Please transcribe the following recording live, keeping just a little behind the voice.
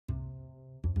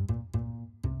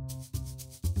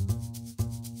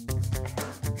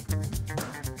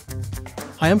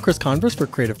Hi, I'm Chris Converse for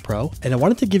CreativePro, and I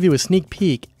wanted to give you a sneak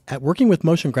peek at working with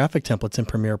motion graphic templates in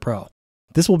Premiere Pro.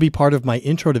 This will be part of my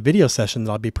intro to video session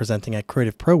that I'll be presenting at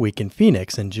CreativePro Week in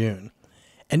Phoenix in June.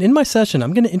 And in my session,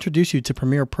 I'm going to introduce you to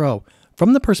Premiere Pro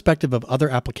from the perspective of other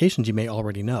applications you may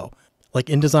already know, like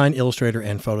InDesign, Illustrator,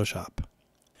 and Photoshop.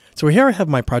 So here I have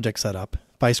my project set up.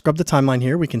 If I scrub the timeline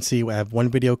here, we can see I have one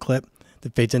video clip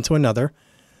that fades into another.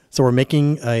 So we're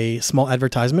making a small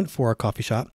advertisement for a coffee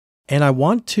shop. And I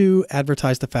want to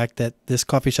advertise the fact that this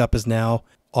coffee shop is now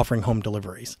offering home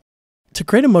deliveries. To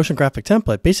create a motion graphic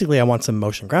template, basically I want some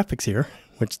motion graphics here,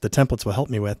 which the templates will help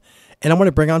me with. And I want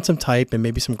to bring on some type and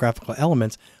maybe some graphical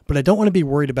elements, but I don't want to be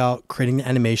worried about creating the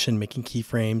animation, making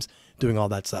keyframes, doing all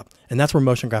that stuff. And that's where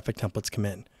motion graphic templates come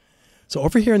in. So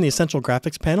over here in the Essential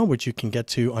Graphics panel, which you can get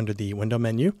to under the window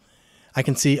menu, I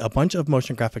can see a bunch of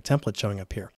motion graphic templates showing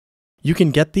up here. You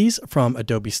can get these from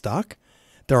Adobe Stock.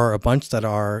 There are a bunch that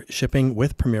are shipping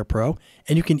with Premiere Pro,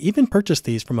 and you can even purchase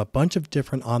these from a bunch of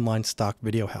different online stock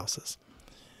video houses.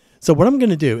 So what I'm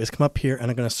going to do is come up here and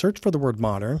I'm going to search for the word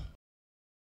modern.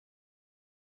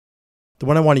 The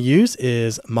one I want to use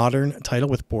is modern title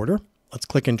with border. Let's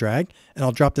click and drag, and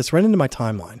I'll drop this right into my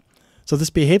timeline. So this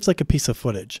behaves like a piece of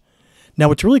footage. Now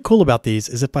what's really cool about these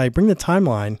is if I bring the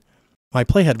timeline, my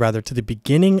playhead rather, to the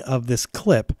beginning of this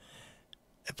clip,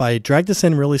 if I drag this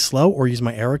in really slow or use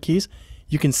my arrow keys,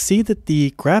 you can see that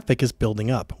the graphic is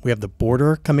building up. We have the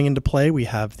border coming into play. We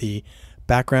have the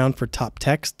background for top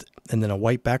text and then a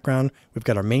white background. We've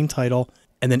got our main title.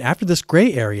 And then after this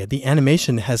gray area, the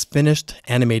animation has finished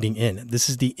animating in. This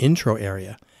is the intro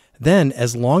area. Then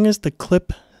as long as the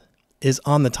clip is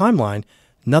on the timeline,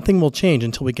 nothing will change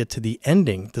until we get to the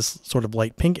ending, this sort of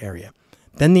light pink area.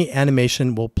 Then the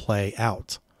animation will play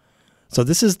out. So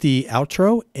this is the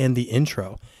outro and the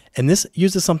intro. And this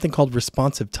uses something called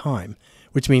responsive time,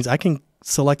 which means I can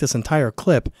select this entire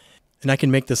clip and I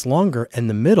can make this longer and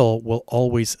the middle will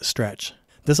always stretch.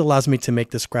 This allows me to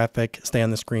make this graphic stay on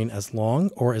the screen as long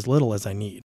or as little as I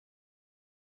need.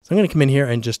 So I'm going to come in here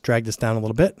and just drag this down a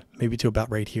little bit, maybe to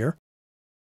about right here.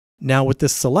 Now with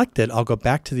this selected, I'll go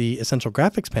back to the Essential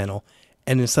Graphics panel,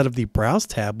 and instead of the Browse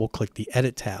tab, we'll click the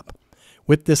Edit tab.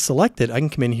 With this selected, I can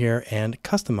come in here and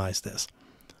customize this.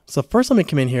 So first let me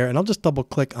come in here and I'll just double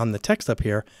click on the text up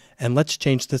here, and let's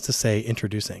change this to say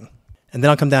introducing. And then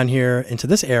I'll come down here into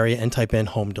this area and type in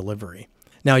home delivery.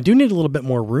 Now I do need a little bit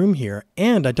more room here,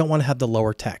 and I don't want to have the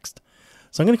lower text.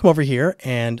 So I'm going to come over here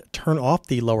and turn off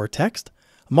the lower text.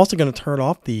 I'm also going to turn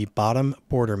off the bottom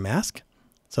border mask.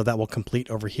 So that will complete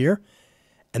over here.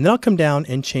 And then I'll come down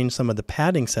and change some of the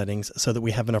padding settings so that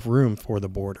we have enough room for the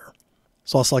border.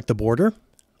 So I'll select the border.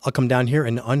 I'll come down here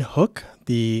and unhook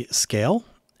the scale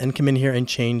and come in here and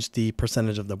change the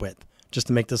percentage of the width just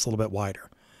to make this a little bit wider.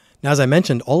 Now, as I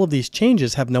mentioned, all of these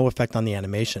changes have no effect on the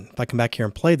animation. If I come back here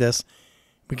and play this,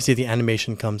 we can see the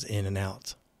animation comes in and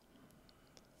out.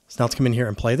 So now let's come in here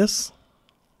and play this.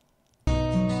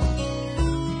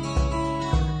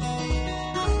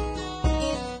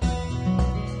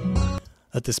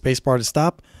 Let the space bar to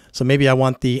stop. So maybe I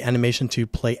want the animation to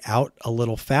play out a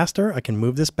little faster. I can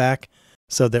move this back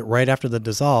so that right after the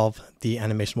dissolve, the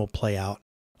animation will play out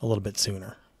a little bit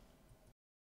sooner.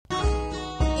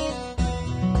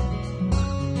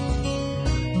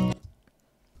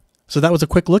 So that was a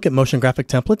quick look at motion graphic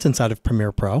templates inside of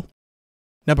Premiere Pro.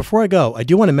 Now before I go, I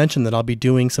do want to mention that I'll be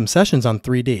doing some sessions on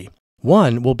 3D.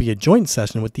 One will be a joint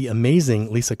session with the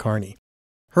amazing Lisa Carney.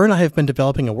 Her and I have been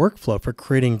developing a workflow for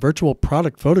creating virtual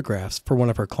product photographs for one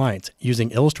of her clients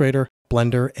using Illustrator,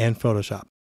 Blender, and Photoshop.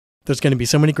 There's going to be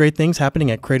so many great things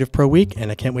happening at CreativePro Week, and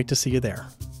I can't wait to see you there.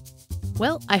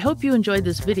 Well, I hope you enjoyed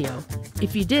this video.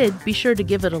 If you did, be sure to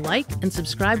give it a like and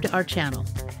subscribe to our channel.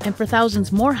 And for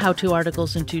thousands more how-to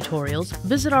articles and tutorials,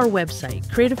 visit our website,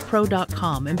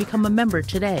 creativepro.com, and become a member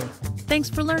today. Thanks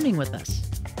for learning with us.